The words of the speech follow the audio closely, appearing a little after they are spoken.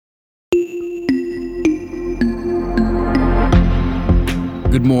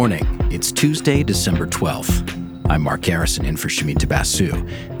Good morning. It's Tuesday, December 12th. I'm Mark Garrison in for Shameen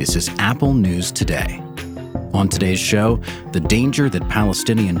Tabassu. This is Apple News Today. On today's show, the danger that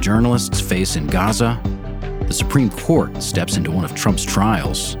Palestinian journalists face in Gaza, the Supreme Court steps into one of Trump's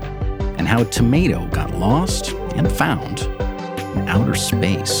trials, and how a tomato got lost and found in outer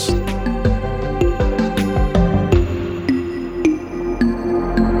space.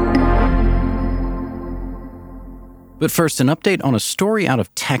 But first, an update on a story out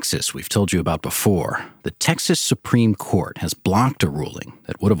of Texas we've told you about before. The Texas Supreme Court has blocked a ruling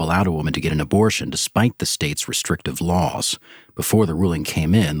that would have allowed a woman to get an abortion despite the state's restrictive laws. Before the ruling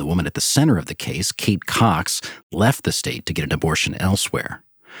came in, the woman at the center of the case, Kate Cox, left the state to get an abortion elsewhere.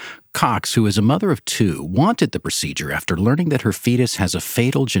 Cox, who is a mother of two, wanted the procedure after learning that her fetus has a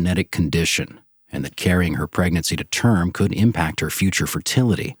fatal genetic condition and that carrying her pregnancy to term could impact her future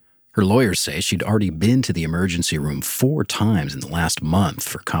fertility. Her lawyers say she'd already been to the emergency room 4 times in the last month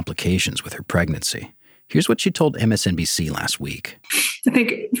for complications with her pregnancy. Here's what she told MSNBC last week. I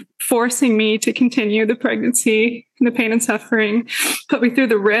think forcing me to continue the pregnancy, the pain and suffering, put me through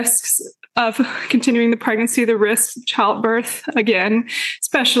the risks of continuing the pregnancy, the risks of childbirth again,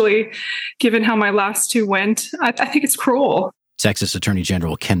 especially given how my last 2 went. I think it's cruel. Texas Attorney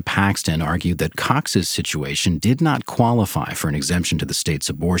General Ken Paxton argued that Cox's situation did not qualify for an exemption to the state's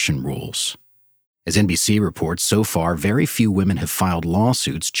abortion rules. As NBC reports, so far, very few women have filed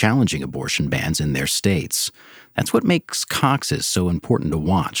lawsuits challenging abortion bans in their states. That's what makes Cox's so important to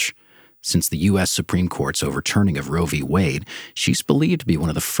watch. Since the U.S. Supreme Court's overturning of Roe v. Wade, she's believed to be one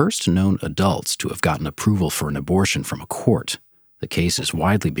of the first known adults to have gotten approval for an abortion from a court. The case is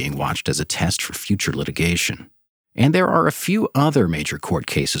widely being watched as a test for future litigation. And there are a few other major court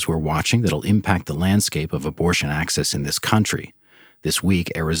cases we're watching that'll impact the landscape of abortion access in this country. This week,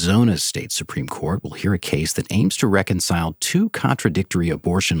 Arizona's state Supreme Court will hear a case that aims to reconcile 2 contradictory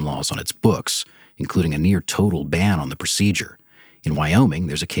abortion laws on its books, including a near-total ban on the procedure. In Wyoming,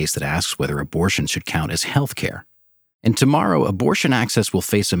 there's a case that asks whether abortion should count as health care. And tomorrow, abortion access will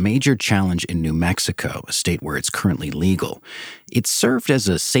face a major challenge in New Mexico, a state where it's currently legal. It's served as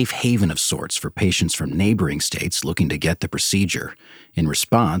a safe haven of sorts for patients from neighboring states looking to get the procedure. In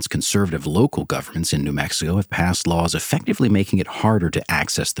response, conservative local governments in New Mexico have passed laws effectively making it harder to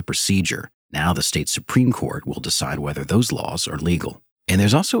access the procedure. Now the state Supreme Court will decide whether those laws are legal. And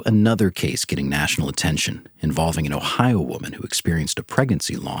there's also another case getting national attention, involving an Ohio woman who experienced a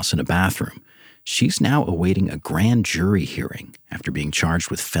pregnancy loss in a bathroom. She's now awaiting a grand jury hearing after being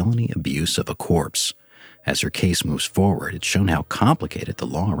charged with felony abuse of a corpse. As her case moves forward, it's shown how complicated the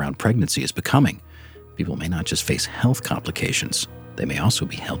law around pregnancy is becoming. People may not just face health complications, they may also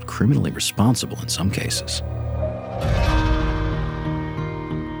be held criminally responsible in some cases.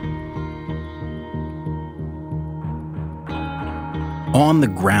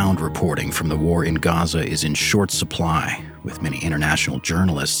 On-the-ground reporting from the war in Gaza is in short supply, with many international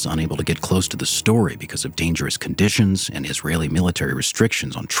journalists unable to get close to the story because of dangerous conditions and Israeli military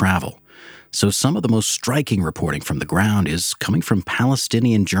restrictions on travel. So some of the most striking reporting from the ground is coming from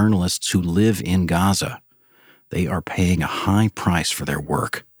Palestinian journalists who live in Gaza. They are paying a high price for their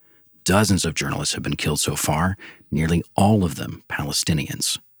work. Dozens of journalists have been killed so far, nearly all of them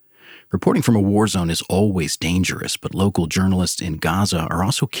Palestinians. Reporting from a war zone is always dangerous, but local journalists in Gaza are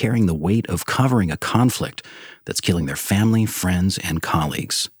also carrying the weight of covering a conflict that's killing their family, friends, and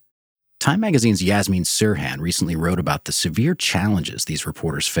colleagues. Time magazine's Yasmin Sirhan recently wrote about the severe challenges these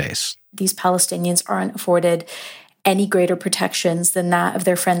reporters face. These Palestinians aren't afforded any greater protections than that of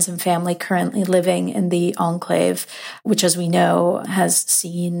their friends and family currently living in the enclave, which, as we know, has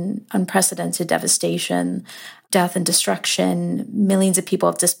seen unprecedented devastation, death and destruction. Millions of people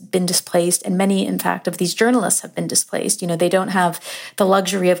have just been displaced, and many, in fact, of these journalists have been displaced. They don't have the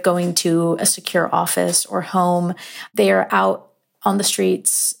luxury of going to a secure office or home. They are out on the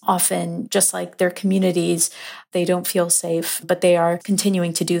streets, often just like their communities. They don't feel safe, but they are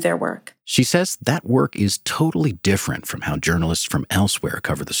continuing to do their work. She says that work is totally different from how journalists from elsewhere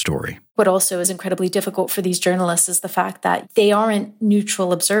cover the story. What also is incredibly difficult for these journalists is the fact that they aren't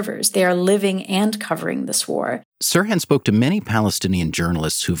neutral observers. They are living and covering this war. Sirhan spoke to many Palestinian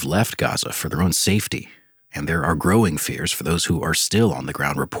journalists who've left Gaza for their own safety, and there are growing fears for those who are still on the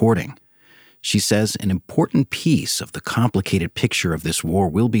ground reporting. She says an important piece of the complicated picture of this war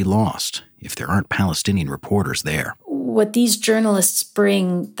will be lost if there aren't Palestinian reporters there. What these journalists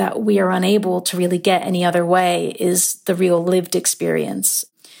bring that we are unable to really get any other way is the real lived experience.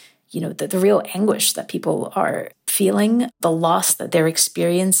 The real anguish that people are feeling, the loss that they're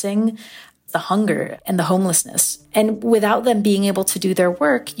experiencing, the hunger and the homelessness. And without them being able to do their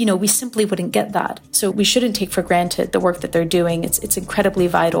work, we simply wouldn't get that. So we shouldn't take for granted the work that they're doing. It's incredibly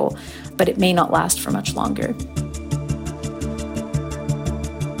vital, but it may not last for much longer.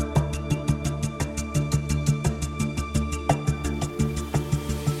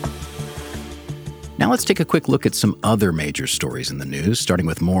 Now let's take a quick look at some other major stories in the news, starting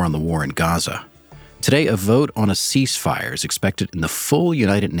with more on the war in Gaza. Today, a vote on a ceasefire is expected in the full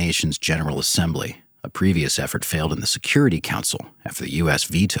United Nations General Assembly. A previous effort failed in the Security Council after the U.S.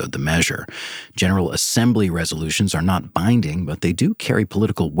 vetoed the measure. General Assembly resolutions are not binding, but they do carry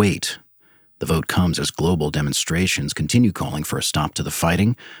political weight. The vote comes as global demonstrations continue calling for a stop to the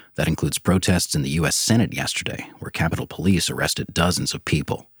fighting. That includes protests in the U.S. Senate yesterday, where Capitol Police arrested dozens of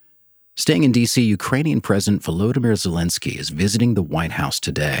people. Staying in D.C., Ukrainian President Volodymyr Zelensky is visiting the White House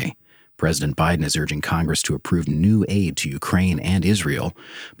today. President Biden is urging Congress to approve new aid to Ukraine and Israel,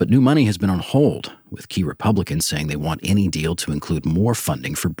 but new money has been on hold, with key Republicans saying they want any deal to include more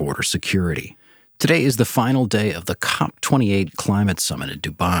funding for border security. Today is the final day of the COP28 climate summit in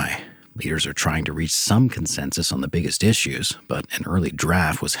Dubai. Leaders are trying to reach some consensus on the biggest issues, but an early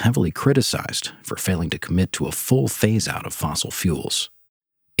draft was heavily criticized for failing to commit to a full phase-out of fossil fuels.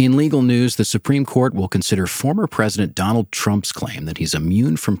 In legal news, the Supreme Court will consider former President Donald Trump's claim that he's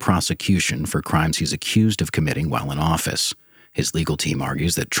immune from prosecution for crimes he's accused of committing while in office. His legal team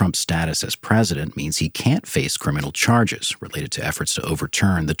argues that Trump's status as president means he can't face criminal charges related to efforts to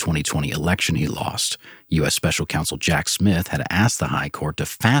overturn the 2020 election he lost. U.S. Special Counsel Jack Smith had asked the High Court to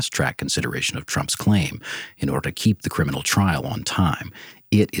fast-track consideration of Trump's claim in order to keep the criminal trial on time.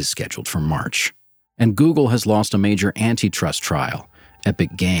 It is scheduled for March. And Google has lost a major antitrust trial.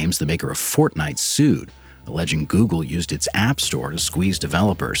 Epic Games, the maker of Fortnite, sued, alleging Google used its App Store to squeeze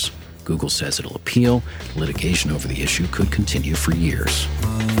developers. Google says it'll appeal. Litigation over the issue could continue for years.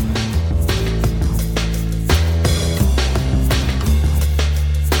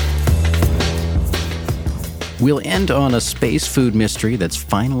 We'll end on a space food mystery that's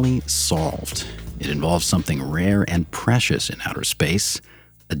finally solved. It involves something rare and precious in outer space,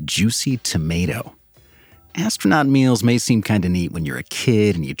 a juicy tomato. Astronaut meals may seem kind of neat when you're a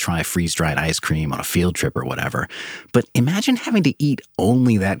kid and you try freeze-dried ice cream on a field trip or whatever, but imagine having to eat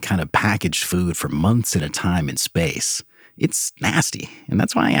only that kind of packaged food for months at a time in space. It's nasty, and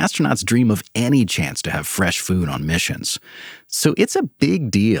that's why astronauts dream of any chance to have fresh food on missions. So it's a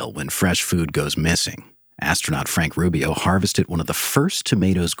big deal when fresh food goes missing. Astronaut Frank Rubio harvested one of the first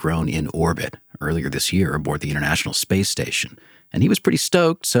tomatoes grown in orbit earlier this year aboard the International Space Station. And he was pretty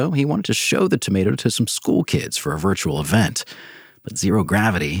stoked, so he wanted to show the tomato to some school kids for a virtual event. But Zero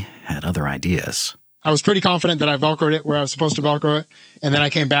Gravity had other ideas. I was pretty confident that I Velcroed it where I was supposed to Velcro it, and then I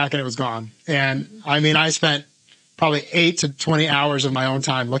came back and it was gone. And I spent probably 8 to 20 hours of my own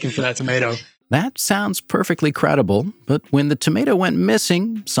time looking for that tomato. That sounds perfectly credible, but when the tomato went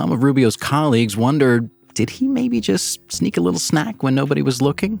missing, some of Rubio's colleagues wondered, did he maybe just sneak a little snack when nobody was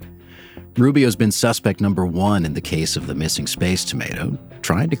looking? Rubio's been suspect number one in the case of the missing space tomato,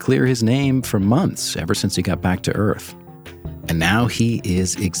 trying to clear his name for months ever since he got back to Earth. And now he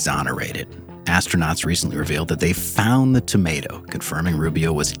is exonerated. Astronauts recently revealed that they found the tomato, confirming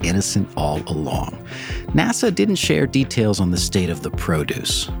Rubio was innocent all along. NASA didn't share details on the state of the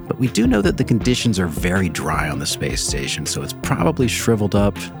produce, but we do know that the conditions are very dry on the space station, so it's probably shriveled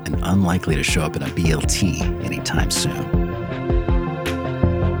up and unlikely to show up in a BLT anytime soon.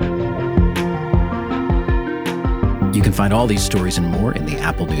 You can find all these stories and more in the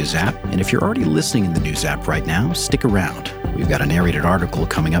Apple News app. And if you're already listening in the News app right now, stick around. We've got a narrated article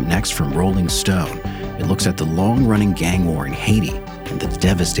coming up next from Rolling Stone. It looks at the long-running gang war in Haiti and the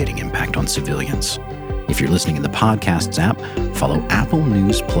devastating impact on civilians. If you're listening in the Podcasts app, follow Apple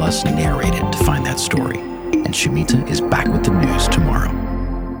News Plus Narrated to find that story. And Shumita is back with the news tomorrow.